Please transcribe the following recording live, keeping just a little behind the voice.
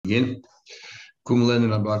begin. Kumlen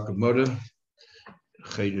and Abak Mother,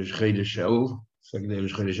 Chede Shaul, Secretary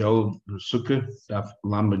Chede Shaul, Sukah Daf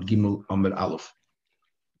Lamed Gimel Amud Aleph.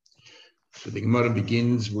 So the Gemara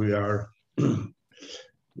begins. We have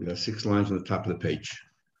 6 lines on the top of the page.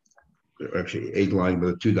 There are actually 8 lines,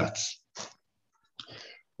 but 2 dots.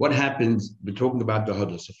 What happens? We're talking about the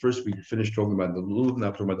Hadas. So first we finished talking about the Lulav,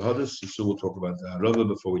 now talking about the Hadas. So we'll talk about the Harava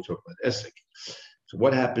before we talk about Esek. So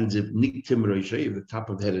what happens if Niktim Reisha, if the top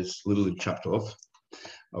of the head is literally chopped off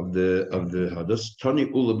of the Hadas? Tani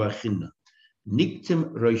Ula Bachinna.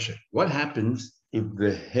 Niktim Reisha. What happens if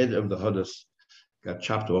the head of the Hadas got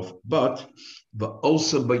chopped off, but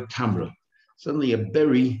also by Tamra? Suddenly a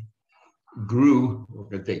berry grew, or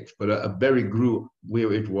a date, but a berry grew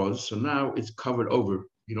where it was. So now it's covered over.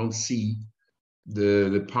 You don't see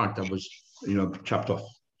the part that was, chopped off.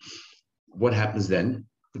 What happens then?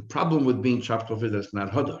 The problem with being chopped off is that it's not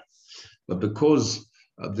hadar, but because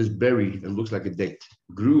of this berry that looks like a date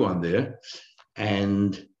grew on there,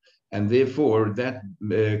 and therefore that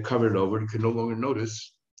covered over, you can no longer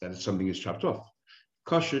notice that something is chopped off.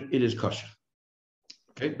 Kosher, it is kosher,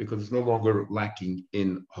 okay, because it's no longer lacking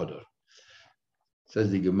in hadar. Says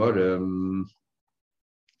the Gemara,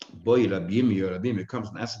 boy, Rabbi, it comes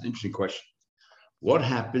and asks an interesting question. What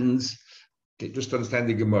happens? Okay, just to understand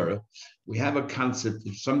the Gemara, we have a concept: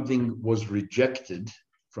 if something was rejected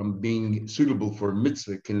from being suitable for a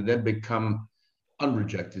mitzvah, can it then become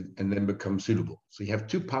unrejected and then become suitable? So you have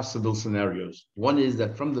 2 possible scenarios. One is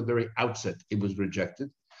that from the very outset it was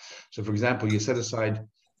rejected. So, for example, you set aside,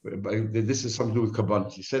 this is something to do with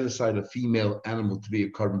kabbalah, you set aside a female animal to be a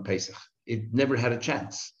korban pesach. It never had a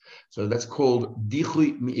chance. So that's called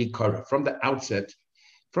dichui mi'ikara. From the outset,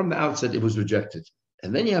 it was rejected.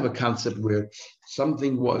 And then you have a concept where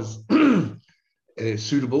something was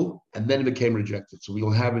suitable and then it became rejected. So we'll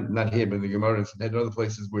have it not here, but in the Gemara and other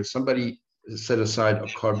places where somebody set aside a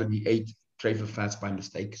korban. He ate treif fats by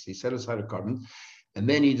mistake. So he set aside a korban, and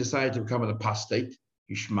then he decided to become an apostate.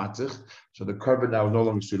 He shmatzich. So the korban now was no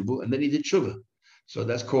longer suitable, and then he did tshuva. So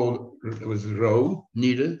that's called, it was ro,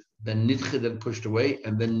 nira, then nitche, then pushed away,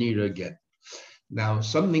 and then nira again. Now,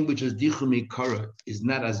 something which is dichumi kara is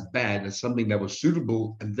not as bad as something that was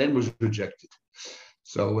suitable and then was rejected.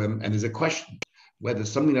 So, and there's a question whether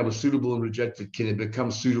something that was suitable and rejected, can it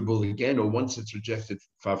become suitable again, or once it's rejected,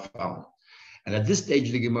 farfal. And at this stage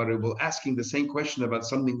of the Gemara, we're asking the same question about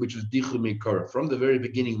something which is dichumi kara. From the very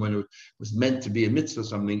beginning, when it was meant to be a mitzvah,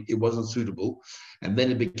 something, it wasn't suitable, and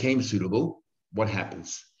then it became suitable. What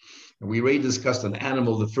happens? And we already discussed an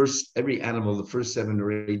animal, every animal, the first 7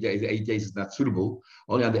 or 8 days is not suitable.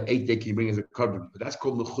 Only on the 8th day can you bring as a korban. But that's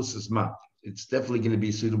called mechusas ma. It's definitely going to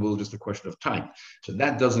be suitable, just a question of time. So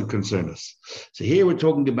that doesn't concern us. So here we're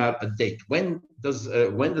talking about a date. When does a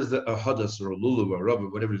hadas or a lulav or a rubber,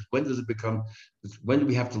 whatever it is, when do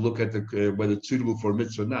we have to look at whether it's suitable for a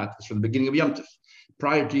mitzvah or not? It's from the beginning of Yom Tov.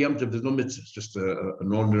 Prior to Yom Tov, there's no mitzvah. It's just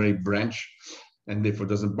an ordinary branch, and therefore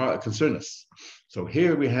doesn't concern us. So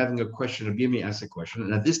here we're having a question. Rabbi asked a question,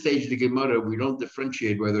 and at this stage of the Gemara, we don't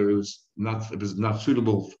differentiate whether it was not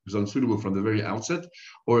suitable, it was unsuitable from the very outset,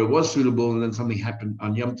 or it was suitable and then something happened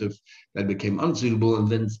on Yom Tov that became unsuitable, and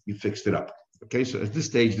then you fixed it up. Okay, so at this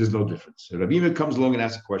stage there's no difference. So Rabbi comes along and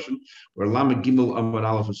asks a question. We're Lamed Gimel Amud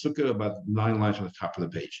Aleph and Sukah, about 9 lines on the top of the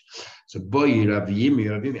page. So boy,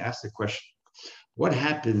 Rabbi asked the question. What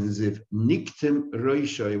happens if niktim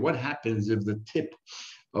roishay? What happens if the tip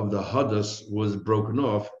of the hadas was broken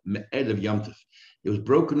off me'ed of Yom Tov? It was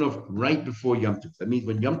broken off right before Yom Tov. That means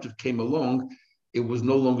when Yom Tov came along, it was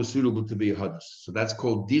no longer suitable to be a hadas. So that's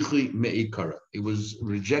called dichui me'ikara. It was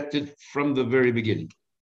rejected from the very beginning.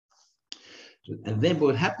 And then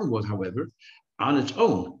what happened was, however, on its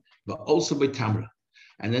own, but also by tamra.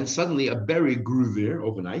 And then suddenly a berry grew there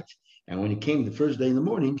overnight. And when it came the first day in the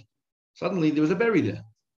morning, suddenly there was a berry there.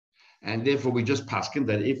 And therefore we just paskin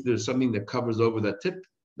that if there's something that covers over that tip,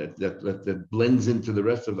 that blends into the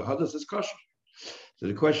rest of the hadas, it's kosher. So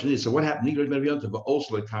the question is, so what happened? But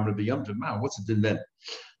also like Tamra b'Yom Tov. What's it then?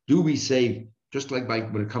 Do we say, just like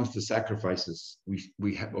when it comes to sacrifices,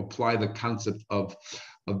 we apply the concept of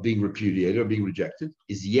being repudiated or being rejected?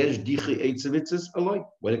 Is yesh dichi eitz mitzvahs alike?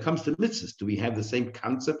 When it comes to mitzvahs, do we have the same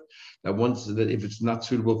concept that if it's not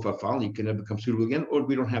suitable for fal, you can never become suitable again, or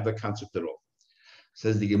we don't have that concept at all?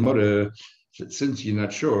 Says the Gemara, since you're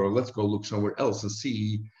not sure, let's go look somewhere else and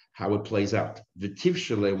see how it plays out. The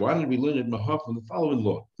Tivshale, why did we learn it Mahaf from the following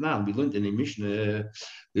law? Now, we learned in a Mishnah,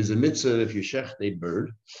 there's a mitzvah, if you shecht a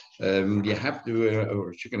bird, you have to,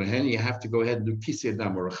 or chicken or hen, you have to go ahead and do kisei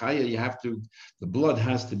dam or chaya, the blood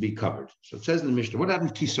has to be covered. So it says in the Mishnah, what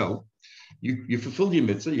happened to kiso? You fulfilled your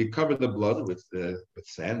mitzvah, you covered the blood with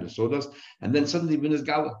sand or sawdust, and then suddenly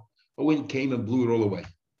a wind came and blew it all away.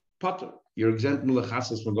 Potter, you're exempt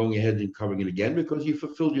melachasas from going ahead and covering it again because you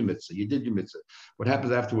fulfilled your mitzvah. You did your mitzvah. What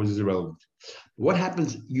happens afterwards is irrelevant. What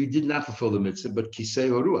happens? You did not fulfill the mitzvah, but kisei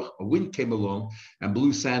ruach, a wind came along and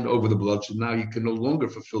blew sand over the blood. So now you can no longer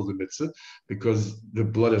fulfill the mitzvah because the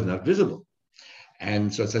blood is not visible,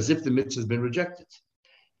 and so it's as if the mitzvah has been rejected.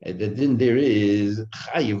 And then there is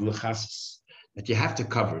chayiv lechasas that you have to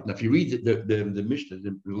cover it. Now, if you read the Mishnah,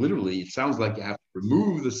 literally, it sounds like you have to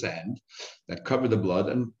remove the sand that covered the blood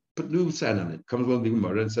and put new sand on it. Comes along the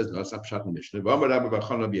Gemara and says, no, it's not pshat in Mishnah.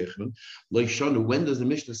 When does the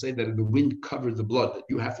Mishnah say that the wind covered the blood, that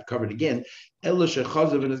you have to cover it again?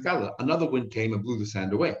 Another wind came and blew the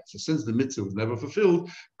sand away. So since the mitzvah was never fulfilled,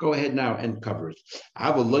 go ahead now and cover it.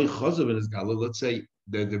 Let's say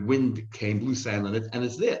the wind came, blew sand on it, and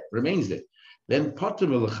it's there, remains there. Then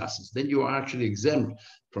then you are actually exempt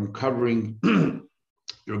from covering.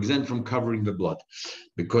 You're exempt from covering the blood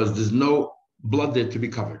because there's no blood there to be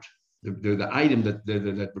covered. The item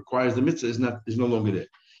that requires the mitzvah is no longer there.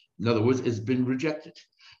 In other words, it's been rejected.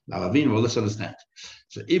 Now, let's understand.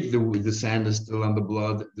 So if the sand is still on the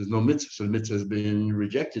blood, there's no mitzvah. So the mitzvah has been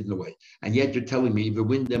rejected in a way. And yet you're telling me if the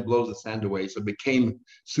wind then blows the sand away, so it became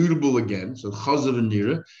suitable again, so chazav and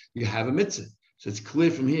nira, you have a mitzvah. So it's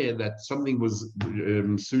clear from here that something was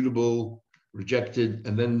suitable, rejected,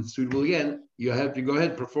 and then suitable again. You have to go ahead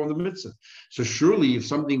and perform the mitzvah. So surely if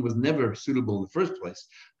something was never suitable in the first place,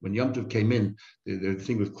 when Yom Tov came in, the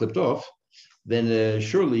thing was clipped off, then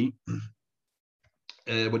surely,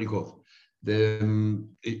 what do you call it?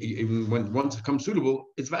 When once it becomes suitable,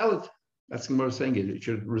 it's valid. That's what we're saying. There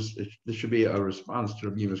should be a response to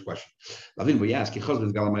Rabbi Yima's question. I think we ask, if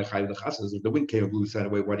the wind came and blew the sand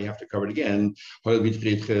away, why do you have to cover it again?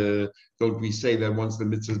 Don't we say that once the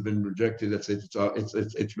mitzvah has been rejected, that's it,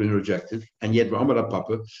 it's been rejected? And yet,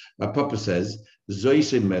 my Papa says,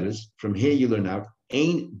 from here you learn out,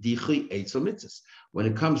 mitzvahs. When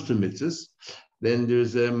it comes to mitzvahs, then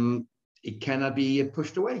there's it cannot be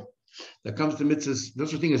pushed away. That comes to mitzvahs, no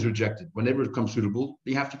such thing as rejected. Whenever it comes suitable,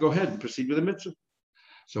 you have to go ahead and proceed with the mitzvah.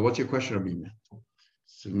 So what's your question, Rabbi?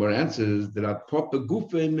 So more answers that are Papa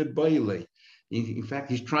Gufa in. In fact,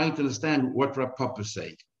 he's trying to understand what Rav Papa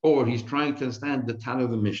said, or he's trying to understand the Tana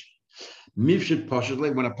of the Mishnah. Mivshit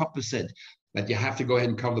Pashatli, when a Papa said that you have to go ahead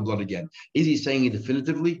and cover the blood again, is he saying it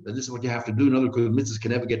definitively that this is what you have to do? In other words, mitzvahs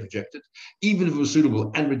can never get rejected, even if it was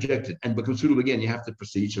suitable and rejected and becomes suitable again, you have to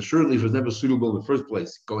proceed. So surely, if it was never suitable in the first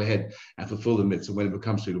place, go ahead and fulfill the mitzvah when it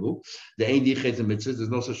becomes suitable. The ein dichet the mitzvahs. There's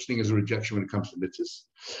no such thing as a rejection when it comes to mitzvahs.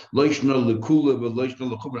 I don't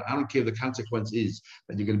care if the consequence is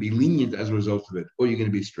that you're going to be lenient as a result of it, or you're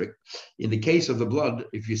going to be strict. In the case of the blood,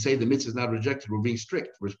 if you say the mitzvah is not rejected, we're being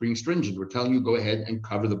strict. We're being stringent. We're telling you go ahead and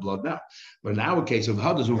cover the blood now. But in our case of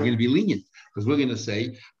Hadas, we're going to be lenient because we're going to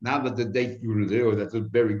say, now that the date grew there or that the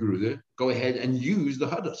berry grew there, go ahead and use the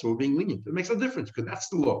Hadas. So we're being lenient. It makes no difference because that's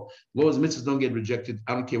the law. Laws and mitzvahs don't get rejected.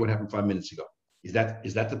 I don't care what happened 5 minutes ago. Is that the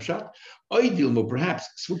pshat? Ideal, perhaps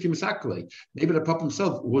maybe the Papa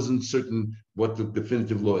himself wasn't certain what the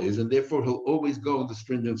definitive law is, and therefore he'll always go on the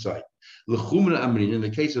stringent side. In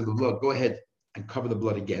the case of the blood, go ahead and cover the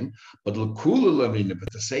blood again. But to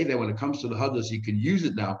say that when it comes to the hadas, you can use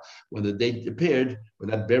it now when the date appeared, when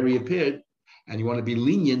that berry appeared, and you want to be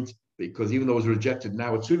lenient because even though it was rejected,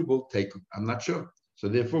 now it's suitable. I'm not sure. So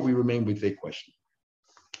therefore, we remain with a question.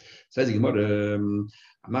 Says Gemara,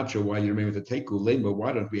 I'm not sure why you remain with the teku lema.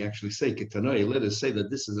 Why don't we actually say ketanoi? Let us say that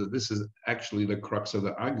this is actually the crux of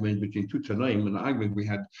the argument between two tanoim, an argument we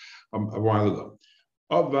had a while ago.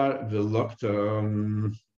 Avar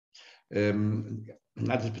v'lokta,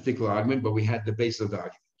 not this particular argument, but we had the base of the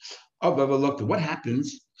argument. Avar v'lokta. What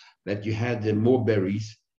happens that you had more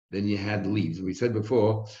berries than you had leaves? We said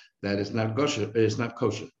before that it's not kosher. It's not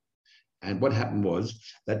kosher. And what happened was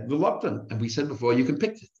that the lockdown, and we said before, you can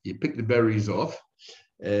pick it. You pick the berries off,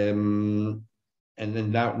 and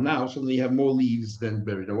then now suddenly you have more leaves than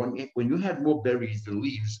berries. Now, when you had more berries than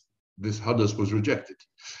leaves, this hadas was rejected.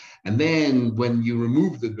 And then when you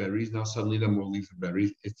remove the berries, now suddenly there are more leaves than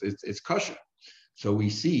berries. It's kosher. So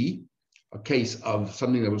we see a case of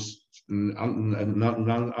something that was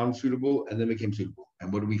unsuitable and then became suitable.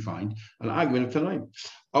 And what do we find? An argument of Tanaim.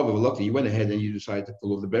 Oh, but lucky, you went ahead and you decided to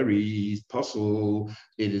pull off the berries.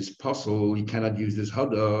 It is puzzle. You cannot use this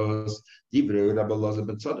hadas. Those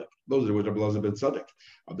are the words of Rabbi Elazar ben Tzadok.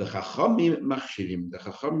 Of the Chachamim machshirim. The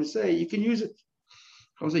Chachamim say you can use it.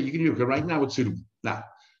 Chachamim say you can use it because right now it's suitable. Now,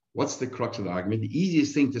 what's the crux of the argument? The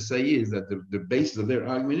easiest thing to say is that the basis of their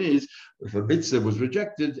argument is if a mitzvah was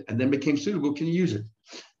rejected and then became suitable, can you use it?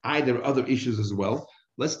 There are other issues as well.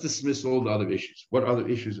 Let's dismiss all the other issues. What other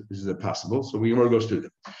issues is it possible? So we want to go through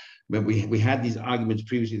them. When we had these arguments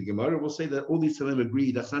previously in the Gemara, we'll say that all these Tzalim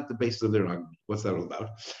agree that's not the basis of their argument. What's that all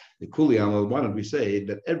about? The Kuli Amal, why don't we say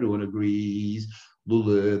that everyone agrees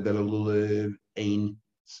lulav, that a lulav ain't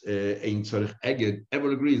tzarich eged.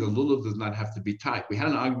 Everyone agrees a lulav does not have to be tied. We had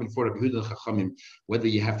an argument for Rabbi Yehuda and Chachamim whether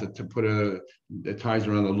you have to put the ties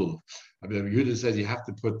around the lulav. Rabbi Yehuda says you have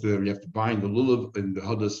to bind the lulav and the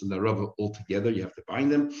hadas and the rava all together. You have to bind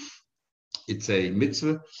them. It's a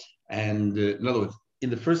mitzvah, and in other words, in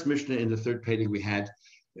the first Mishnah, in the third page, we had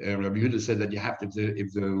Rabbi Yehuda said that you have to,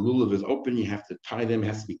 if the lulav is open, you have to tie them. It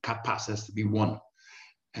has to be kapas, has to be one.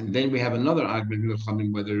 And then we have another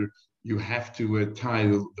argument whether you have to tie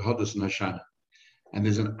the hadas and hashana. And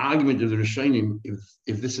there's an argument of the Rishonim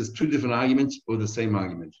if this is two different arguments or the same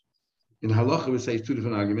argument. In halacha, we say it's two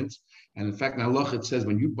different arguments. And in fact, in halacha, it says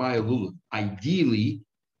when you buy a lulav, ideally,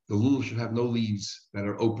 the lulav should have no leaves that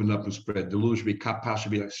are opened up and spread. The lulav should be kapas,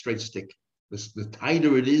 should be like a straight stick. The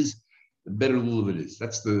tighter it is, the better lulav it is.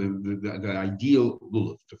 That's the ideal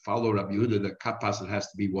lulav. To follow Rabbi Yehuda, the kapas, it has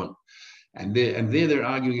to be one. And they're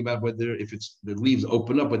arguing about whether if it's the leaves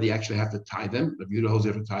open up, whether you actually have to tie them. Rabbi Yehuda holds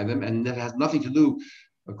you have to tie them, and that has nothing to do,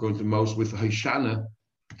 according to most, with the Hoshana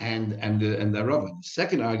and the Rava. The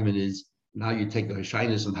second argument is now you take the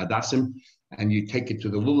Hoshanas and Hadassim and you take it to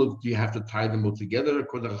the lulav. Do you have to tie them all together?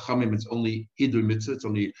 According to Chachamim, it's only Hidur Mitzvah. It's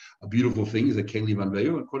only a beautiful thing. It's a Keli Van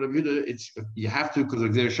Veyu. According to Yehuda, it's you have to because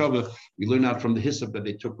of their Shabbat. We learn out from the Hyssop that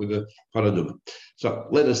they took with the Paraduma. So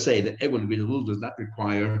let us say that everyone with the lulav does not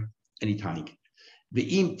require any tying.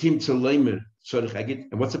 The im tim tzalemer tzarich eged.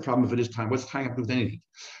 And what's the problem if it is time? What's tying up with anything?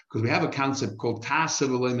 Because we have a concept called tasav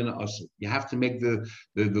aleimena asu. You have to make the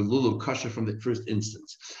lulav kosher from the first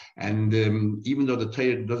instance. And even though the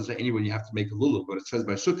Torah doesn't say anywhere you have to make a lulav, but it says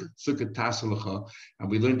by sukkah tasalacha. And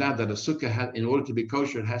we learned out that a sukkah, in order to be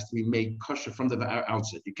kosher, it has to be made kosher from the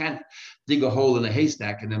outset. You can't dig a hole in a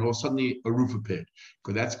haystack and then all of a sudden a roof appeared,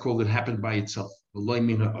 because that's called it happened by itself.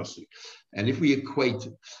 And if we equate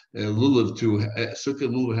lulav to sukkah,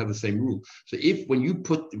 lulav have the same rule. So when you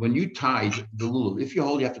tie the lulav, if you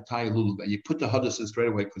hold you have to tie a lulav and you put the hadas in straight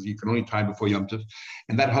away because you can only tie before Yom Tov,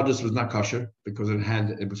 and that hadas was not kosher because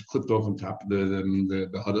it was clipped off on top. The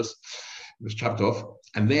hadas was chopped off,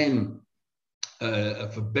 and then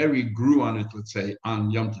if a berry grew on it, let's say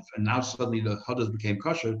on Yom Tov, and now suddenly the hadas became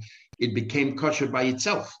kosher, it became kosher by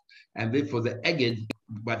itself. And therefore, the eged,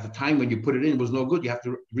 by the time when you put it in, was no good. You have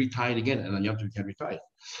to retie it again, and on Yom Tov you can't retie it.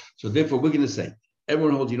 So therefore, we're going to say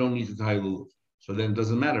everyone holds you don't need to tie a lulav. So then it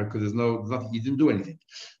doesn't matter because there's nothing. You didn't do anything,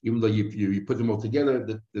 even though you put them all together.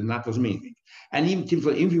 The knot doesn't mean anything. And even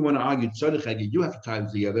if you want to argue tzarich eged, you have to tie them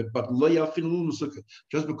together. But lo yafin lulav sukkah.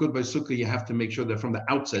 Just because by sukkah you have to make sure that from the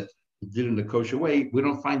outset you did it in the kosher way. We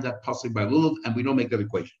don't find that possible by lulav, and we don't make that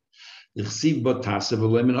equation. Only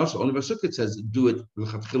Sukkah says do it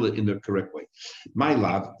in the correct way. My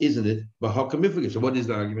love, isn't it? So what is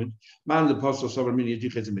the argument? The apostle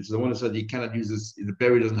the one who said you cannot use this, the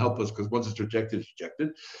berry doesn't help us because once it's rejected, it's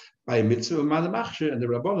rejected. By a mitzvah, and the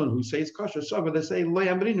Rabbanon who say it's kosher, so they say we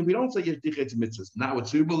don't say mitzvahs. Now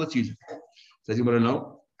it's suitable, let's use it. Says you want to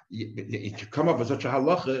know? If you come up with such a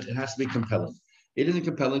halacha, it has to be compelling. It isn't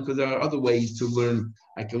compelling because there are other ways to learn.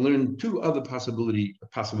 I can learn two other possible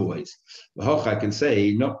ways. I can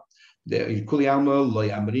say, no, we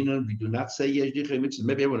do not say yesh dichrei mitzvahs.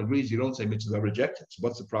 Maybe everyone agrees you don't say mitzvahs are rejected. So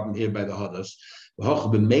what's the problem here by the hadas?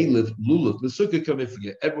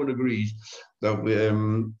 Everyone agrees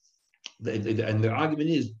that and the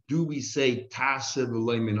argument is, do we say tasev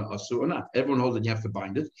asu or not? Everyone holds that you have to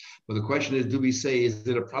bind it. But the question is, do we say, is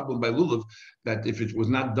it a problem by lulav that if it was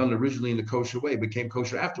not done originally in the kosher way, became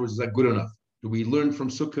kosher afterwards, is that good enough? Do we learn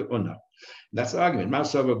from sukkah or not? That's the argument.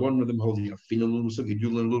 Masava, one of them holding you learn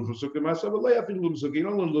lulav from sukkah. Masava, you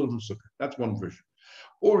don't learn lulav from sukkah. That's one version.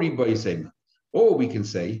 Or we can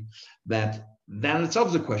say that in itself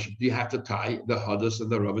is a question. Do you have to tie the hadas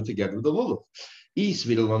and the rava together with the lulav? If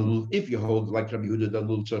you hold like Rabbi Yehuda, the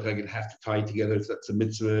lulav tzarich have to tie together. That's a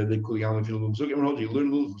mitzvah. They call you learn lulav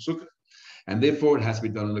from sukkah, and therefore it has to be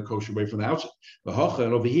done in a kosher way from the outset.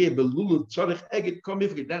 And over here, the lulav tzarich eged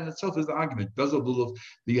komifgid. That in itself is the argument. Does a lulav?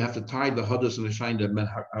 Do you have to tie the hadas and the shayna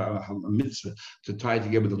mitzvah to tie it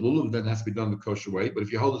together with the lulav? Then it has to be done the kosher way. But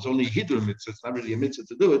if you hold it's only hidur mitzvah, it's not really a mitzvah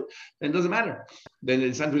to do it. Then it doesn't matter. Then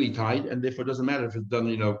it's not really tied, and therefore it doesn't matter if it's done.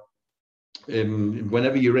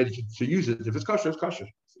 Whenever you're ready to use it, if it's kosher, it's kosher.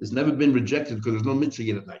 It's never been rejected because there's no mitzvah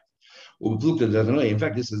yet at night. In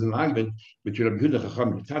fact, this is an argument between Rabbi Yehuda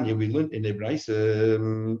Chacham and Tanya. We learned in the Brayse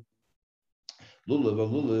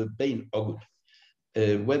lulav bein agud.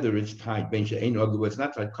 whether it's tied, it's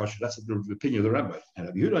not tied kosher. That's the opinion of the rabbi. And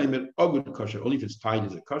Rabbi Yehuda ogud kosher only if it's tied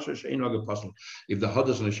as a kosher. She'ein ogud possible. If the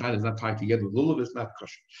hadas and the shine is not tied together with lulav, it's not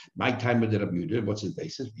kosher. My time with the Rabbi Yehuda, what's his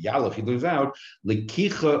basis? Yalach, he leaves out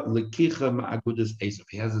lekicha ma'agudas esav.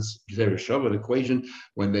 He has this an equation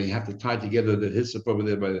when they have to tie together the hyssop over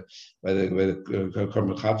there by the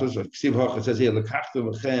korban chatos. It says here lekachta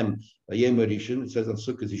v'chem v'yem rishon. It says on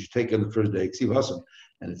Sukkot you should take on the first day.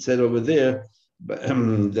 And it said over there. The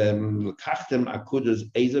kachtem akudas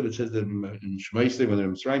ezav. It says that in Shemaisei when they're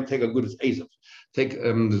in Mitzrayim, take agudas ezav. Take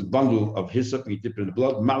this bundle of hyssop, you dip it in the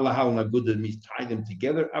blood. Malahal nagudah means tie them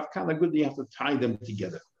together. Afkan nagudah, you have to tie them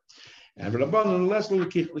together. And Rabban less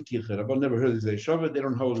lekich lekicha. Rabban never heard of the Shava. They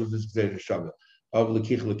don't hold of this Shava of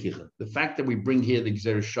lekich lekicha. The fact that we bring here the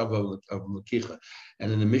Shava of lekicha,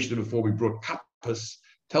 and in the Mishnah before we brought kappas,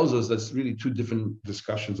 tells us that's really two different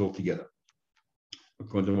discussions altogether.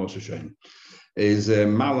 According to Moshe Shein. Is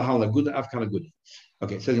malahal naguda afkan naguda.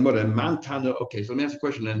 Okay, so Mantana. Okay, so let me ask a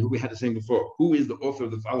question then. Who we had the same before? Who is the author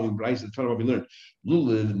of the following brayso? The Torah we learned.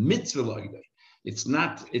 Lulav mitzvah lagday. It's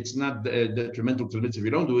not detrimental to the mitzvah if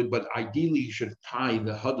you don't do it, but ideally you should tie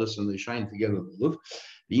the hadas and the shine together. Lulav.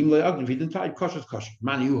 If you didn't tie it, kosher.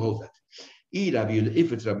 Man, who holds that?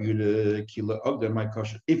 If it's Rabbi Yehuda, kila ogda my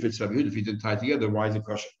kosher. If it's Rabbi Yehuda, if you didn't tie it together, why is it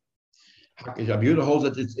kosher? Rabbi Yehuda holds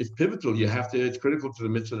that it's pivotal. It's critical to the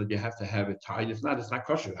mitzvah that you have to have it tied. If not, it's not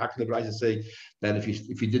kosher. How can the Brisa say that if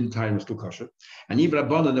you didn't tie them, it's still kosher? And even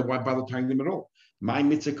Rabbanan, then why bother tying them at all? My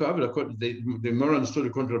mitzvah covered. The more understood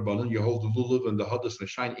according to Rabbanan, you hold the lulav and the hadas and the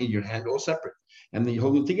shine in your hand, all separate, and then you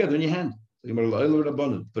hold them together in your hand.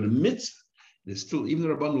 But a mitzvah, there's still, even the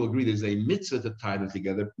Rabbanan will agree, there's a mitzvah to tie them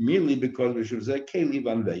together merely because we should say keli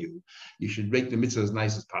vanveyu. You should make the mitzvah as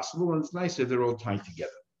nice as possible, and it's nice if they're all tied together.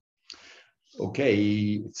 Okay,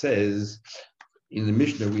 it says in the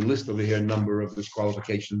Mishnah, we list over here a number of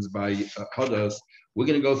disqualifications by hadas. We're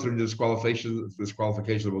going to go through the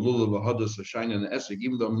disqualifications of a lulav, a hadas, a shine, and an esrog,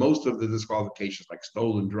 even though most of the disqualifications, like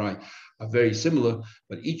stole and dry, are very similar,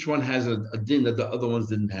 but each one has a din that the other ones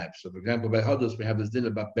didn't have. So, for example, by hadas, we have this din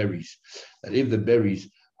about berries, that if the berries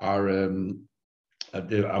are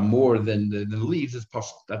more than the leaves, it's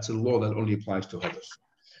possible. That's a law that only applies to hadas.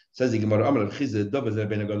 Says the Gemara,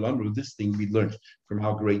 this thing we learned from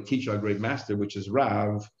our great teacher, our great master, which is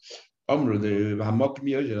Rav.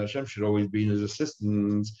 The Hashem should always be in his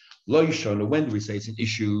assistance. When do we say it's an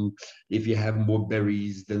issue? If you have more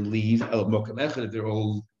berries than leaves, if they're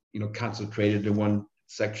all concentrated in one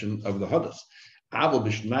section of the hadas.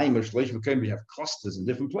 We have clusters in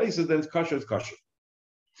different places, then it's kosher, it's kosher.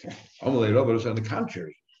 On the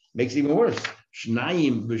contrary, makes it even worse. If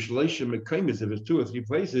it's 2 or 3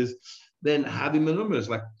 places, then having the is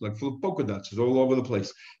like full of polka dots, it's all over the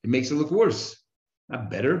place. It makes it look worse, not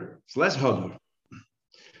better. It's less hadar.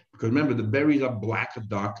 Because remember, the berries are black or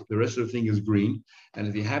dark, the rest of the thing is green. And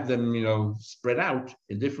if you have them, spread out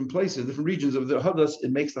in different places, different regions of the hadas,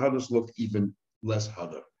 it makes the hadas look even less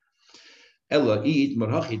hadar. Ella eat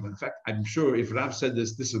marachid. In fact, I'm sure if Rav said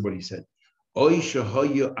this is what he said. If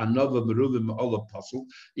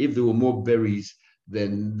there were more berries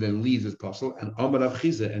than leaves as possible, and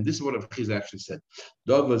this is what Rav Chiza actually said.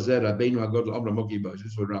 This is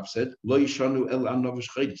what Rav said.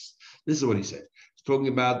 This is what he said. It's talking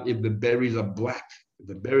about if the berries are black. If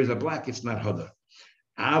the berries are black, it's not hadar.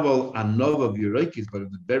 But if the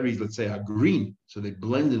berries, let's say, are green, so they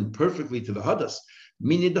blend in perfectly to the hadas,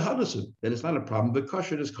 meaning the hadas, then it's not a problem. But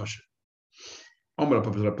kosher is kosher. But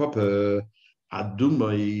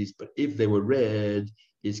if they were red,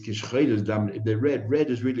 it's kishchaydas. If they're red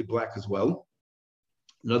is really black as well.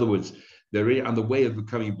 In other words, they're on the way of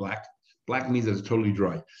becoming black. Black means that it's totally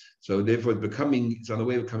dry. So therefore, it's on the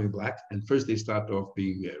way of becoming black. And first they start off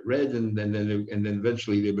being red, and then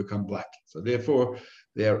eventually they become black. So therefore,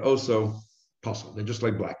 they are also possible. They're just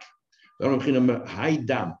like black.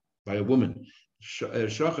 Haidam by a woman.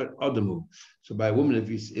 Shachat Adamu. So by a woman,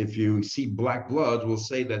 if you see black blood, we'll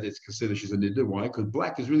say that it's considered she's a niddah. Why? Because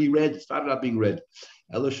black is really red. It started out being red.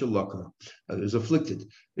 Ela Shalaka is afflicted.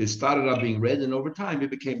 It started out being red, and over time it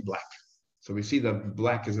became black. So we see that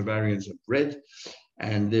black is a variance of red,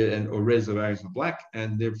 or red is a variance of black,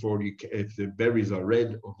 and therefore, if the berries are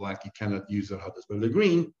red or black, you cannot use the hadas. But if they're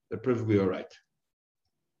green, they're perfectly all right.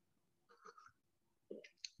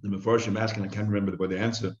 The Mefarshim asking, I can't remember the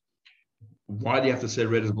answer. Why do you have to say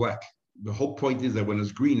red is black? The whole point is that when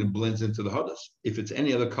it's green, it blends into the hadas. If it's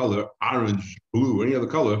any other color, orange, blue, any other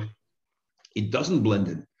color, it doesn't blend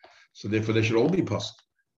in. So therefore, they should all be possible.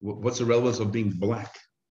 What's the relevance of being black?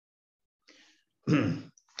 Let's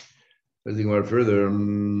think about it further.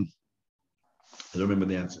 I don't remember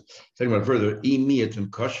the answer. Second one further, imiyat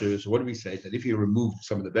and kosher. So what do we say? That if you remove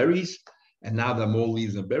some of the berries, and now there are more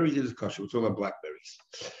leaves and berries, it is kosher. We're talking about blackberries.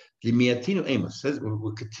 The Miatino Amos says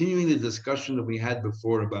we're continuing the discussion that we had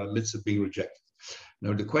before about a mitzvah being rejected.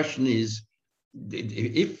 Now the question is,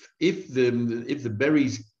 if the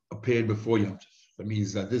berries appeared before Yom Tov, that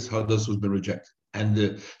means that this hadas has been rejected. And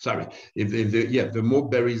if the more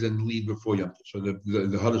berries and leaves before Yom Tov, so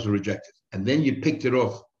the hadas were rejected, and then you picked it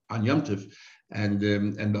off on Yom Tov, and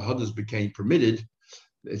the hadas became permitted,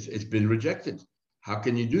 it's been rejected. How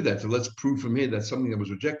can you do that? So let's prove from here that something that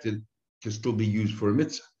was rejected can still be used for a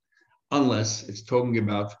mitzvah, unless it's talking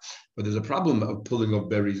about, but there's a problem of pulling off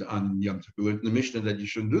berries on Yom Tov. We learned in the Mishnah that you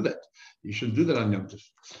shouldn't do that. You shouldn't do that on Yom Tov,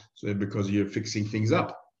 so because you're fixing things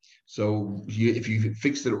up. So if you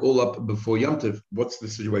fixed it all up before Yom Tov, what's the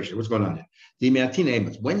situation? What's going on here?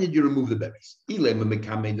 When did you remove the berries? If you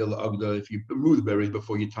remove the berries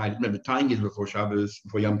before you tie it, remember, tying is before Shabbos,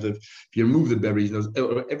 before Yom Tov. If you remove the berries,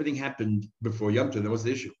 everything happened before Yom Tov, then what's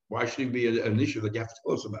the issue? Why should it be an issue that you have to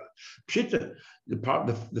tell us about it? Pshita,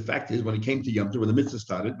 the fact is, when it came to Yom Tov, when the mitzvah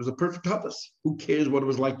started, it was a perfect hadas. Who cares what it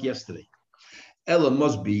was like yesterday? Ella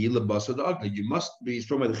must be lebasa da'agna. You must be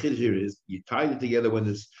strong by the chiddush here is you tied it together when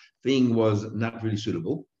this thing was not really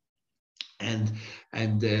suitable, and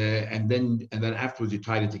then afterwards you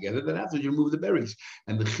tied it together. Then afterwards you remove the berries.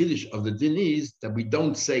 And the chiddush of the din is that we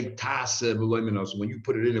don't say tas v'loy minos. When you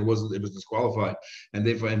put it in, it was disqualified, and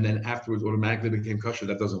then afterwards automatically became kosher.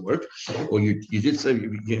 That doesn't work. Or you did say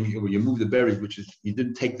you move the berries, which is you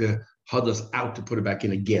didn't take the hadas out to put it back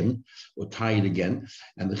in again or tie it again.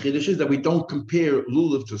 And the chiddush is that we don't compare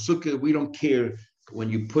lulav to sukkah. We don't care when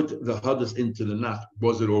you put the hadas into the knot,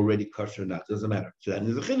 was it already kosher or not? Doesn't matter. So that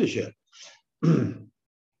is a chiddush here.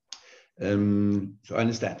 So I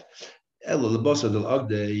understand.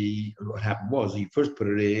 What happened was he first put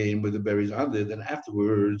it in with the berries on there, then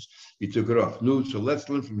afterwards you took it off. No, so let's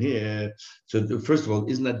learn from here. So first of all,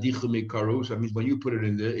 isn't that dichumi karu? So that means when you put it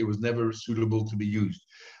in there, it was never suitable to be used.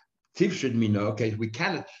 Tiv should mean no. Okay, we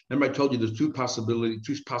cannot. Remember, I told you there's two possible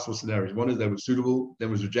scenarios. One is that it was suitable, then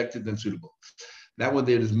was rejected, then suitable. That one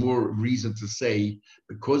there's more reason to say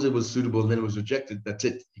because it was suitable and then it was rejected, that's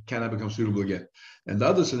it. It cannot become suitable again. And the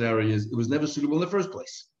other scenario is it was never suitable in the first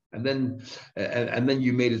place. And then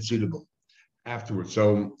you made it suitable afterwards.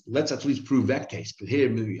 So let's at least prove that case. But here,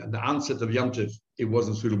 at the onset of Yom Tov, it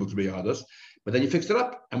wasn't suitable to be hadas, but then you fixed it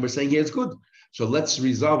up, and we're saying here it's good. So let's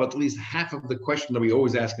resolve at least half of the question that we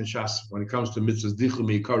always ask in Shas when it comes to mitzvahs dichum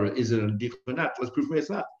mikara. Is it a dichum or not? Let's prove it's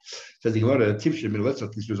not. Says the Gemara, let's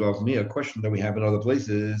at least resolve for me a question that we have in other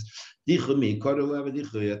places. Dichum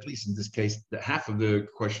mikara, at least in this case, the half of the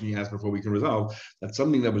question he asked before we can resolve that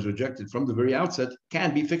something that was rejected from the very outset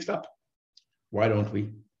can be fixed up. Why don't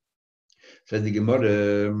we? Says the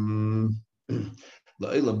Gemara,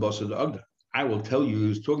 I will tell you,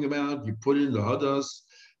 he's talking about you put in the hadas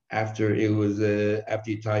after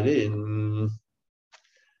after you tied in,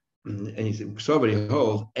 and he said, somebody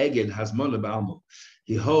holds Eged Hasmona Ba'almo.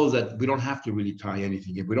 He holds that we don't have to really tie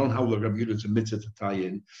anything in. We don't have Rabbi Yehuda's mitzvah to tie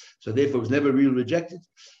in, so therefore it was never really rejected.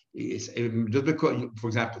 Just because, for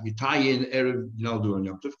example, you tie in Erev Yaldu on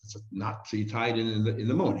Yom Tov, not so you tie it in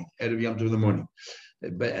the morning, Erev Yom Tov in the morning,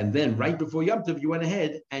 and then right before Yom Tov you went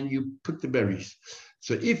ahead and you put the berries.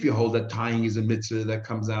 So if you hold that tying is a mitzvah, that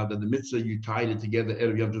comes out that the mitzvah you tied it together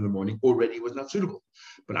Erev Yom Tov in the morning already was not suitable.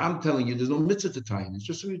 But I'm telling you, there's no mitzvah to tie in. It's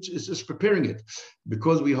just preparing it.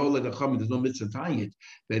 Because we hold like a chum, there's no mitzvah tying it.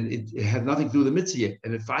 Then it had nothing to do with the mitzvah yet.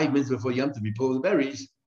 And at 5 minutes before Yom Tov, you pull the berries.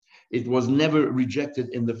 It was never rejected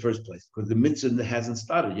in the first place because the mitzvah hasn't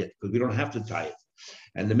started yet. Because we don't have to tie it,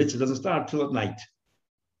 and the mitzvah doesn't start till at night.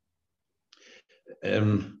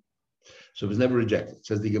 So it was never rejected. It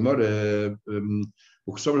says the Gemara.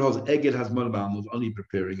 Someone holds Eged Hasmon Ba'amul, only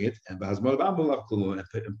preparing it, and Hasmon Ba'amul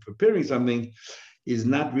preparing something is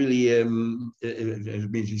not really. It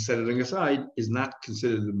means he setting it aside is not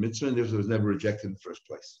considered a mitzvah, and therefore it was never rejected in the first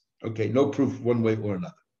place. Okay, no proof one way or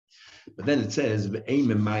another. But then it says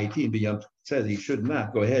it says you should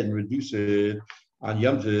not go ahead and reduce it on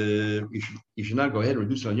Yom Tov. You should not go ahead and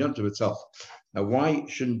reduce it on Yom Tov itself. Now, why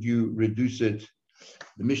shouldn't you reduce it?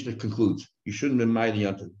 The Mishnah concludes you shouldn't be made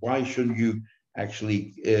Yom Tov. Why shouldn't you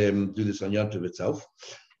actually do this on Yom Tov itself?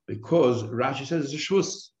 Because Rashi says it's a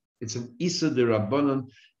shvus. It's an isa de rabbanon.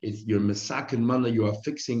 It's your mesaken mana. You are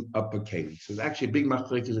fixing up a keli. So it's actually a big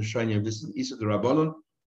machlekes is shiny of this is isa de rabbanon,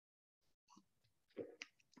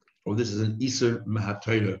 or this is an isa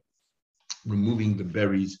mahatayra, removing the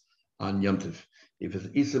berries on Yom Tov. If it's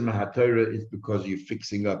isa mahatayra, it's because you're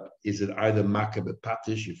fixing up. Is it either makabeh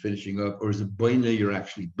patish, you're finishing up, or is it boina, you're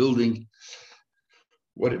actually building?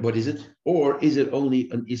 What is it? Or is it only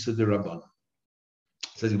an Issa de Rabban?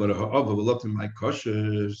 Says about my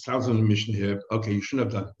kosher. Sounds on the mission here. Okay, you shouldn't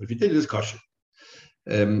have done it. But if you did, it is kosher.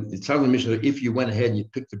 It sounds on the mission. If you went ahead and you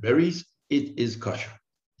picked the berries, it is kosher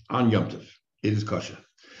on Yom Tov. It is kosher.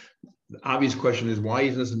 The obvious question is, why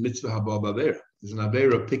isn't this a mitzvah haba b'avera? There's an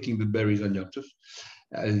avera picking the berries on Yom Tov,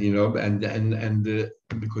 and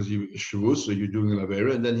because you Shavuos, so you're doing an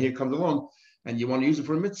avera, and then here comes along, and you want to use it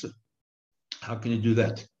for a mitzvah. How can you do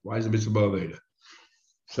that? Why is it mitzvah b'avera?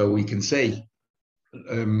 So we can say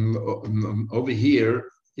over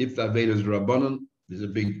here, if the avera is rabbanon, there's a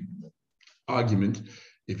big argument.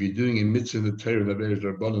 If you're doing a mitzvah in the Torah, the avera is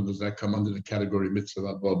rabbanon, does that come under the category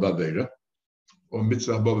mitzvah b'avera? Or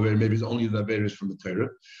mitzvah b'avera, maybe it's only the averas from the Torah.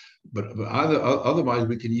 But otherwise,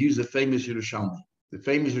 we can use the famous Yerushalmi. The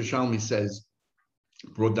famous Yerushalmi says,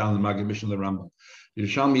 brought down the Maggid Mishnah, the Rambam.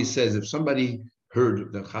 Yerushalmi says, if somebody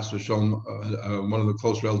heard that Chas v'Shalom, one of the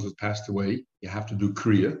close relatives passed away, you have to do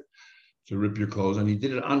kriya to rip your clothes, and he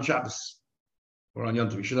did it on Shabbos or on Yom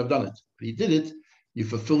Tov. He should have done it, but he did it. You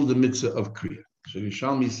fulfilled the mitzvah of kriya. So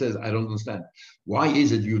Yerushalmi says, I don't understand. Why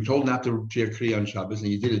is it you were told not to share kriya on Shabbos,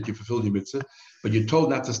 and you did it? You fulfilled your mitzvah. But you're told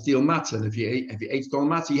not to steal matzah, and if you ate stolen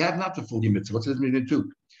matzah, you have not fulfilled your mitzvah. What's this mean to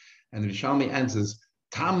do? And the Rishalmi answers,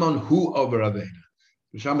 Taman hu over avera.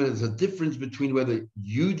 Rishalmi, there's a difference between whether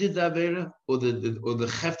you did the avera or the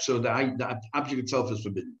chefts, or the object itself is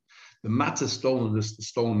forbidden. The matzah stolen, the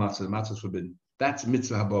stolen matzah, the matzah is forbidden. That's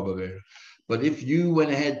mitzvah haba b'avera. But if you went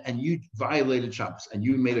ahead and you violated Shabbos and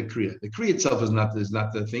you made a kriya, the kriya itself is not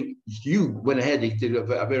the thing. You went ahead and did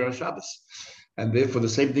avera on Shabbos, and therefore the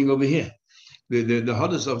same thing over here. The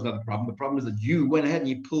Hadasov is not the problem. The problem is that you went ahead and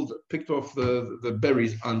you picked off the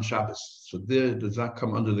berries on Shabbos. So there does not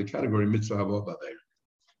come under the category mitzvah haba b'avera.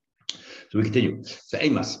 So we continue. So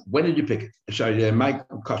Amos, when did you pick it? Sorry, Mike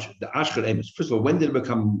Kosher, the Ashker Amos. First of all, when did it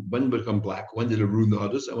become black? When did it ruin the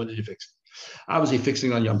Hadas? And when did you fix it? Obviously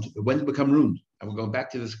fixing on Yom Tov. When did it become ruined? And we're going back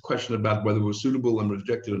to this question about whether it was suitable and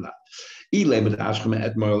rejected or not. If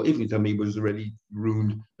you tell me it was already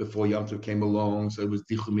ruined before Yom Tov came along, so it was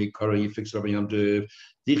dichumi kara, you fixed it up on Yom Tov,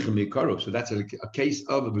 dichumi kara. So that's a case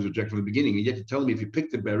of it was rejected from the beginning. And yet you're telling me if you pick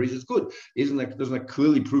the berries, it's good. Doesn't that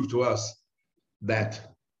clearly prove to us that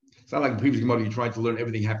it's not like the previous Gemara, you're trying to learn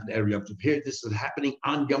everything happened every Yom Tov. Here, this is happening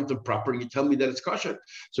on Yom Tov proper, and you tell me that it's kosher.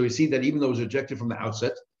 So we see that even though it was rejected from the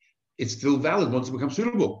outset, it's still valid once it becomes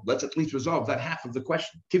suitable. Let's at least resolve that half of the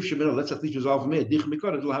question. Let's at least resolve from here.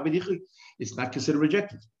 It's not considered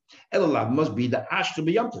rejected. Elalav must be the ashka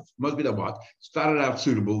b'yamtiv. Must be the what? Started out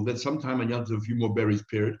suitable, then sometime on Yom Tov a few more berries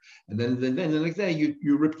appeared, and then the next day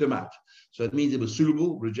you ripped them out. So it means it was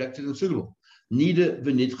suitable, rejected, and suitable. Nida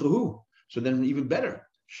v'nitchahu. So then even better.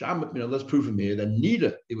 Let's prove from here that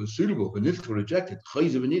nida, it was suitable, v'nitchahu rejected,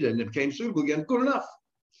 chayza v'nida, and it became suitable again. Good enough.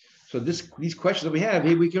 So these questions that we have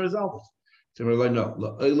here, we can resolve it. So we're like, no,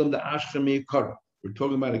 we're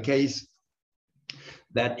talking about a case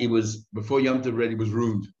that it was before Yom Tov already was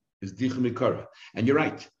ruined. It's dichum mikara, and you're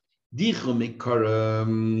right. Dichum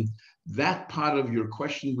mikara, that part of your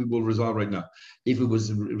question we will resolve right now. If it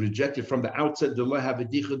was rejected from the outset, the law have a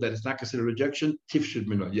dichum that it's not considered rejection. Tifshid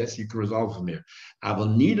minah. Yes, you can resolve from here. But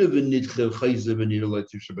the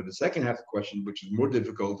second half of the question, which is more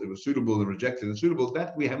difficult, it was suitable and rejected and suitable.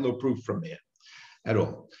 That we have no proof from here at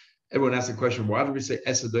all. Everyone asks the question, why do we say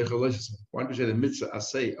why do we say the mitzvah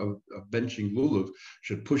asay of benching lulav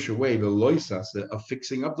should push away the loisas of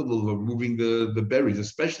fixing up the lulav, of moving the berries,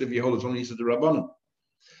 especially if you hold it's only Yisad Rabbanon?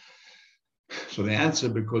 So the answer,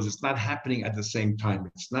 because it's not happening at the same time.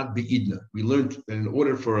 It's not be'idna. We learned that in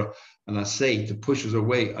order for an asay to push us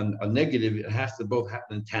away a negative, it has to both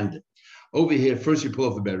happen in tandem. Over here, first you pull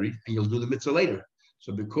off the berry, and you'll do the mitzvah later.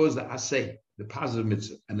 So because the asay, the positive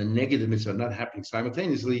mitzvah, and the negative mitzvah are not happening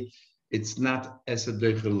simultaneously, it's not esed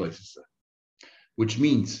deichel loisasa. Which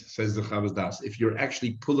means, says the Chavos Das, if you're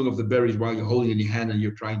actually pulling off the berries while you're holding it in your hand and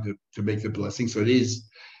you're trying to make the blessing, so it is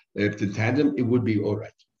in tandem, it would be all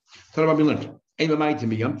right. But Rabbi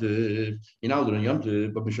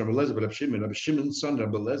Shimon's son,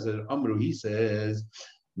 Rabbi Lezer, Amru, he says,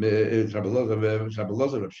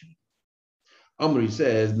 Amru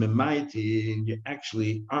says, you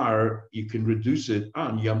actually are, you can reduce it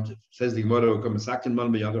on Yom Tov. Says the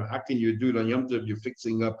Gemara, how can you do it on Yom Tov? You're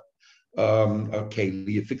fixing up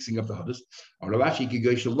you're fixing up the Hadas.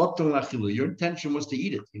 Your intention was to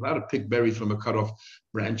eat it. You're allowed to pick berries from a cut off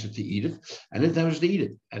branch to eat it, and then was to eat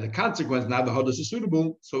it. And the consequence, now the Hadas is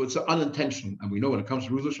suitable, so it's unintentional. And we know when it comes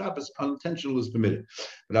to Rules of Shabbos, unintentional is permitted.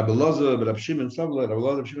 But Rabbi Shimon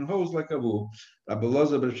holds like Abu.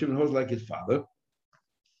 Rabbi Shimon holds like his father.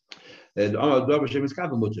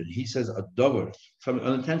 He says a dover, something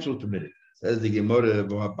unintentional permitted. Says the Gemara,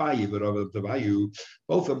 both Abaye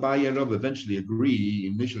and Rav eventually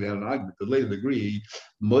agree. Initially had an argument, but later agree.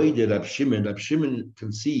 Rab Shimon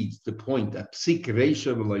concedes the point that psik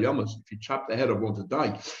reisha v'layamas. If you chop the head of one to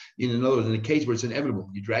die, in other words, in a case where it's inevitable,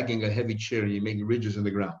 you're dragging a heavy chair and you're making ridges in the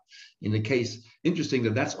ground. In the case, interesting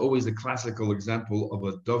that's always the classical example of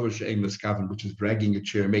a dover she'ein miskaven, which is dragging a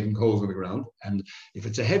chair, making holes in the ground. And if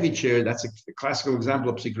it's a heavy chair, that's a classical example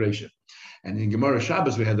of psik reisha. And in Gemara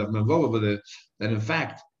Shabbos, we had that over there, that in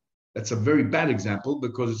fact, that's a very bad example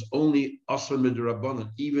because it's only asr midrabanan,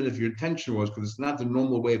 even if your intention was, because it's not the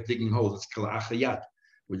normal way of digging holes, it's kala achayat,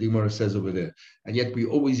 what the Gemara says over there. And yet we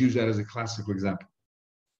always use that as a classical example.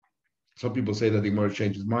 Some people say that the Gemara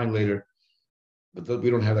changed his mind later, but we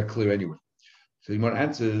don't have that clear anyway. So the Gemara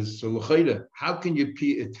answers, so l'chayda, how can you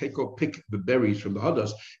pick the berries from the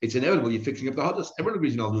hadas? It's inevitable, you're fixing up the hadas. Everyone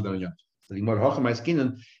agrees and I'll do that on Yom. So the Gemara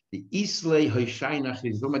Hacham the Islay Hoyshainach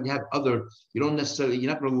is you have other, you're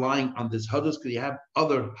not relying on this hadas because you have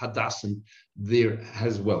other hadasim there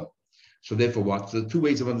as well. So therefore what? So the two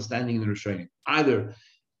ways of understanding in the Rishonim. Either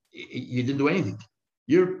you didn't do anything.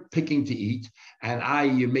 You're picking to eat,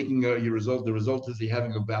 and you're making your result. The result is you're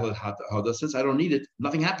having a valid hadas. Since I don't need it,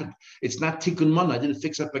 nothing happened. It's not tikkun mana. I didn't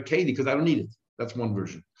fix up a keli because I don't need it. That's one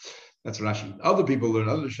version. That's Rashi. Other people learn,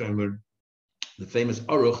 other Rishonim learn, the famous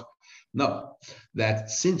Aruch. No,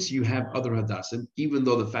 that since you have other hadassim, even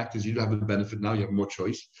though the fact is you don't have a benefit now, you have more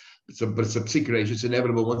choice. But it's a psik reisha. It's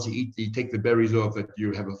inevitable once you eat, you take the berries off that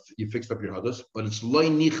you fixed up your hadas. But it's loy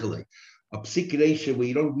nichale, a psik reisha where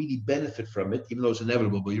you don't really benefit from it, even though it's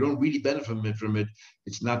inevitable. But you don't really benefit from it.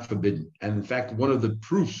 It's not forbidden. And in fact, one of the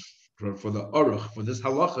proofs for the aruch for this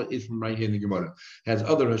halacha is from right here in the Gemara. It has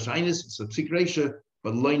other hashainis. It's a psik reisha,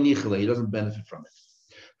 but loy nichale, he doesn't benefit from it.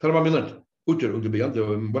 What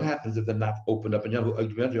happens if they're not opened up? And what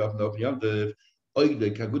do you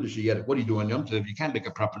do on Yom Tov? You can't make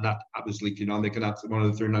a proper knot. Obviously, make a knot. One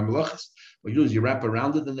of the 39 malachas. What you do is you wrap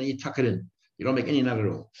around it and then you tuck it in. You don't make any knot at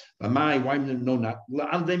all. But why no knot?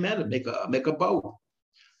 Make a bow.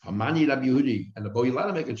 Hamani Rabbi Yehudi, and the bow you're allowed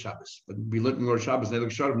to make on Shabbos. But we look at Shabbos,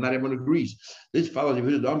 not everyone agrees. This follows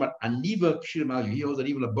Yehuda Damar. Aniva Pshir He holds that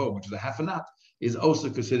even a bow, which is a half a knot, is also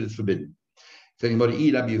considered forbidden. Saying about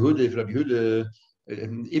Rabbi Yehuda,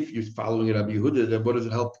 if you're following Rabbi Yehuda, then what does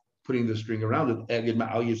it help putting the string around it?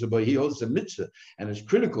 He holds a mitzvah, and it's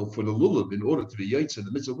critical for the lulav in order to be yaitza.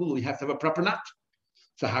 The mitzvah lulav, you have to have a proper knot.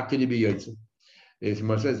 So how can you be yaitza? It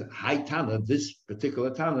says, "Hi Tana, this particular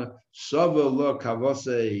Tana, Sava lo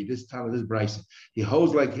kavase, this Tana, this Bryson. He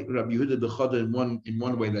holds like Rabbi Yehuda the Chada in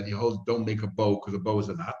one way that he holds, don't make a bow because a bow is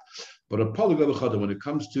a knot. But a polyglot chada, when it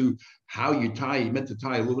comes to how you meant to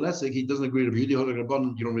tie a luminescent, he doesn't agree to be. You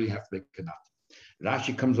don't really have to make a knot.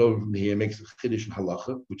 Rashi comes over from here and makes a chiddush in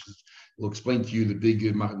halacha, which will explain to you the big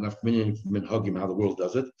minhagim, how the world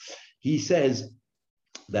does it. He says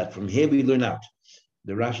that from here we learn out.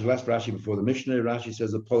 The Rashi, last Rashi before the Mishnah, Rashi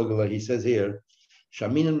says a polyglot. He says here,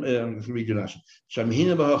 Shaminim, read your Rashi.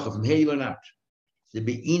 Shaminim b'hacha. From here you learn out. The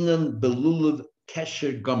beinan belulav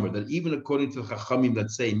kesher gomer, that even according to the Chachamim that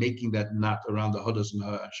say making that knot around the hadas and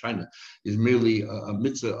China is merely a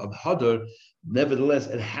mitzvah of hadar, nevertheless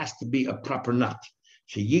it has to be a proper knot.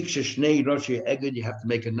 You have to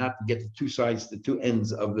make a knot and get the two sides, the two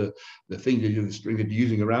ends of the thing that the string that you're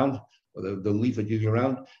using around, or the leaf that you're using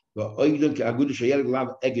around. So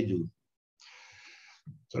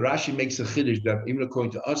Rashi makes a chiddush that even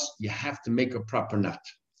according to us, you have to make a proper knot.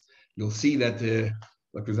 You'll see that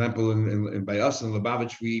like for example, by us in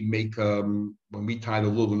Lubavitch, we make when we tie the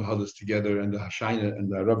lulav and the hadas together and the hashina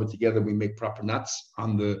and the rubber together, we make proper knots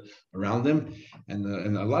around them. And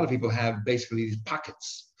a lot of people have basically these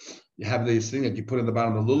pockets. You have this thing that you put in the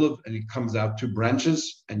bottom of the lulav, and it comes out two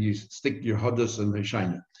branches, and you stick your hadas and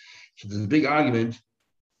hashina. So there's a big argument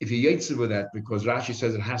if you yaitze with that, because Rashi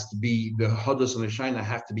says it has to be the hadas and hashina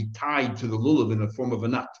have to be tied to the lulav in the form of a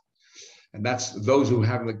knot, and that's those who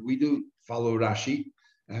have like we do follow Rashi.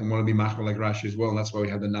 And want to be machmir like Rashi as well, and that's why we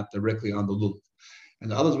have the knot directly on the lulav.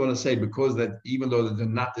 And the others want to say because that even though the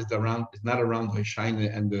knot is not around the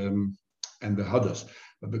hashina and the hadas,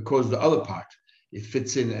 but because the other part it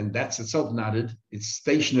fits in and that's itself knotted, it's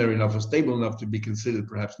stationary enough or stable enough to be considered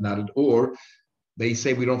perhaps knotted. Or they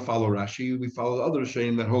say we don't follow Rashi, we follow the other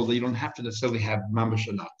Rishonim that hold that you don't have to necessarily have mamash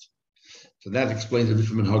or knot. So that explains the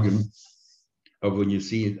different minhagim of when you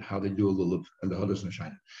see how they do a lulav and the hadas and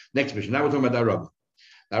hashina. Next mission. Now we're talking about Darabah.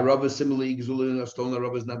 That rubber similarly, a stone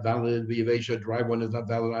rubber is not valid. V'yavesha, dry one is not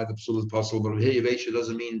valid either. Psul is possible, but here yavesha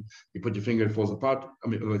doesn't mean you put your finger, it falls apart. I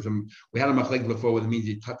mean, we had a machlek before, whether it means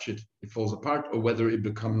you touch it, it falls apart, or whether it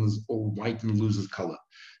becomes all white and loses color.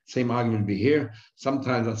 Same argument would be here.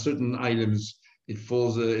 Sometimes on certain items, it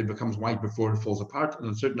falls, it becomes white before it falls apart, and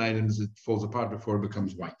on certain items, it falls apart before it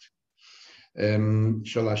becomes white.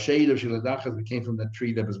 Shalashade of Shiladachas, we came from that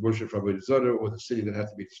tree that was worshipped for Avodah Zarah, or the city that had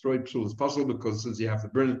to be destroyed. Psul is possible because since you have to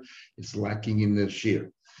burn it, it's lacking in the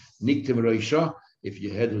shear. Niktim Reisha, if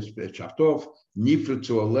your head was chopped off, Nifra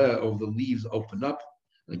to Allah, of the leaves open up.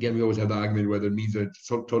 And again, we always have the argument whether it means they're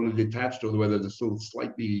totally detached or whether they're still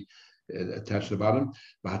slightly attached to the bottom.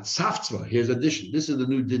 But tzaftzva, here's addition. This is the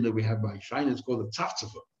new din that we have by Shine. It's called the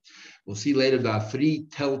tzaftzva. We'll see later there are 3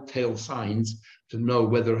 telltale signs to know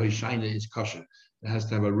whether Hoshina is kosher. It has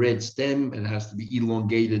to have a red stem, and it has to be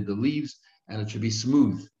elongated, the leaves, and it should be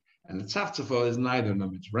smooth. And the tzaftzfa is neither of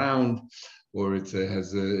them. It's round, or it's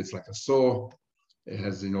like a saw. It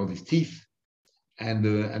has these teeth, and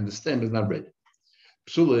the stem is not red.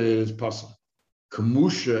 Psula is possible.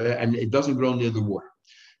 Kamusha, and it doesn't grow near the water.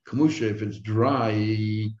 Kamusha, if it's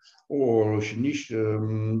dry, or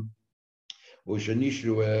shanisha.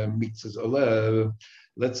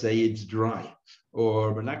 Let's say it's dry,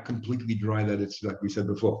 but not completely dry, that it's like we said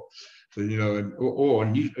before. So, some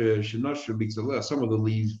of the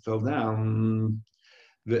leaves fell down.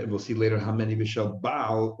 We'll see later how many Vishal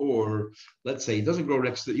Baal, or let's say it doesn't grow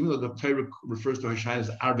next to, even though the Torah refers to Hashem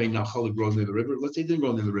as Arbe Nachal, it grows near the river. Let's say it didn't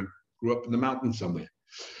grow near the river, grew up in the mountain somewhere.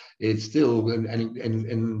 It's still, and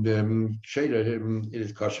Sheda, it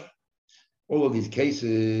is kosher. All of these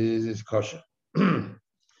cases is kosher.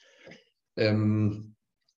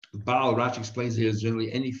 Baal, Rashi explains here, is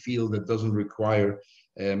generally any field that doesn't require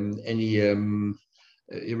any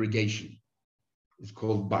irrigation. It's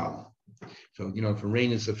called Baal. So, if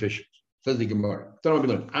rain is sufficient. Says the Gemara. It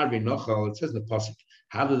says in the pasuk.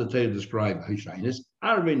 How does the Torah describe Hishainis?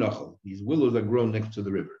 Arvei Nachal. These willows that grow next to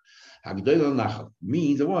the river. Hagdol Nachal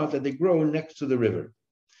means the ones that they grow next to the river.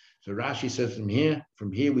 So Rashi says from here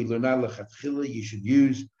we learn that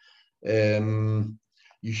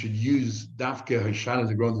you should use dafke Hishainis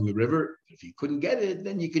that grow in the river. If you couldn't get it,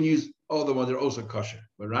 then you can use all the ones that are also kosher.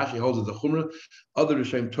 But Rashi holds it the chumrah. Other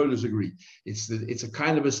Rishonim Torahs agree. It's a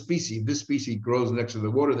kind of a species. If this species grows next to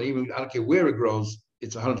the water, then even I don't care where it grows,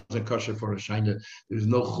 it's 100% kosher for a shina. There's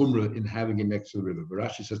no chumrah in having it next to the river. But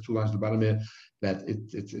Rashi says 2 lines at the bottom here that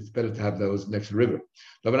it's better to have those next to the river.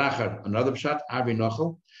 Another pshat, Arvi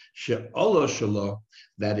Nachal, she'olah shalah,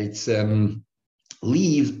 that it's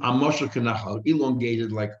leaves are moshel kanachal,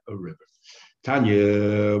 elongated like a river.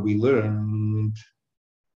 Tanya, we learned,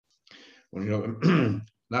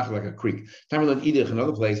 nachal like a creek. Tanya learned idich,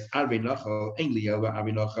 another place, Arvi Nachal, Engli Elva,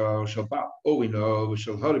 Arvi Nachal, Shalbal. All we know,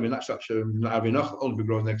 Shalhorim, not Arvi Nachal, only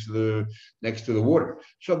grows next to the water.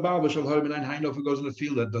 Shalbal, Shalhorim, and I know if it goes in a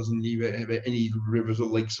field that doesn't even have any rivers or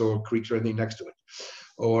lakes or creeks or anything next to it.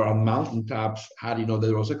 Or on mountaintops, how do you know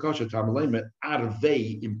they're also kosher? Tamalayim,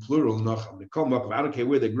 Arvei in plural, Nachal. They come up, I don't care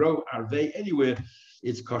where they grow, Arvei, anywhere,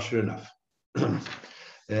 it's kosher enough.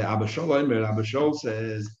 Abba Shol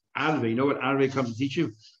says, Arve, you know what Arve comes to teach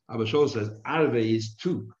you? Abba Shol says, Arve is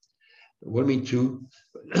 2. What do you mean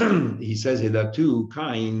 2? He says here there are 2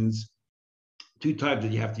 types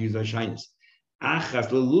that you have to use on shyness. Achas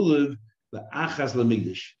lelulav, the achas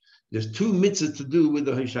lemigdash. There's 2 mitzvahs to do with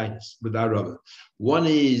the shyness, with our rubber. One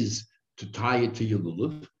is to tie it to your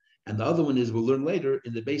lulav, and the other one is, we'll learn later,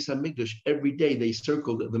 in the Beis HaMikdash, every day they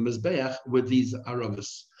circled the Mizbeach with these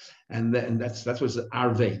aravas. And that's what's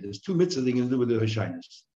Arvei. There's 2 mitzvahs they can do with the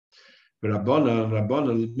Hashainas. But Rabbana,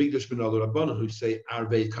 Migdash ben Allah, Rabbana, who say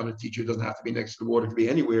Arvei, come and teach you, doesn't have to be next to the water, it can be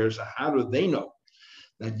anywhere. So how do they know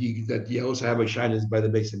that you also have Hashainas by the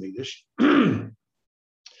Beis HaMikdash?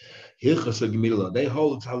 They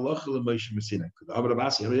hold it's halacha l'Moshe Sinai.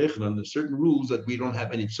 And there's certain rules that we don't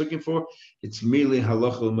have any psukim for. It's merely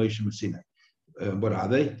halacha l'Moshe Sinai. What are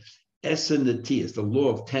they? Esen Netias, the law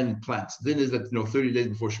of 10 plants. Then is that 30 days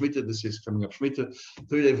before Shemitah. This is coming up Shemitah.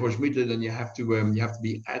 30 days before Shemitah, then you have to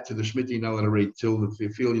be add to the Shemitah. You're not allowed to already till the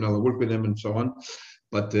field. You're not allowed to work with them and so on.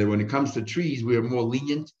 But when it comes to trees, we are more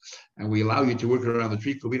lenient, and we allow you to work around the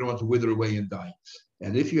tree because we don't want to wither away and die.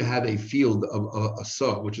 And if you have a field of a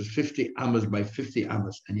saw, which is 50 amas by 50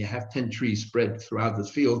 amas, and you have 10 trees spread throughout this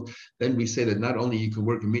field, then we say that not only you can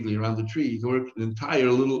work immediately around the tree, you can work the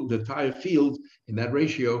entire field in that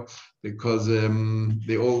ratio, because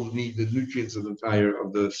they all need the nutrients of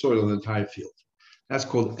the soil of the entire field. That's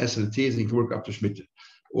called SLT, and you can work up to Shemitah.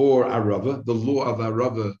 Or Arava, the law of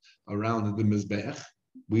Arava around the Mizbeach.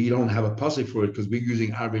 we don't have a pasuk for it because we're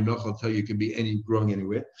using Arvei Nochal, tell you it can be any growing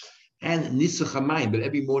anywhere. And Nisach HaMayim, but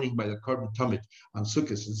every morning by the Korban Tamid on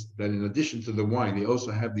Sukkot, that in addition to the wine, they also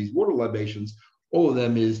have these water libations. All of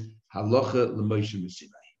them is Halacha L'Moshe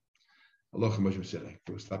Messina. Halacha Moshe Messina.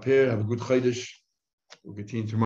 We'll stop here. Have a good Chodesh. We'll continue tomorrow.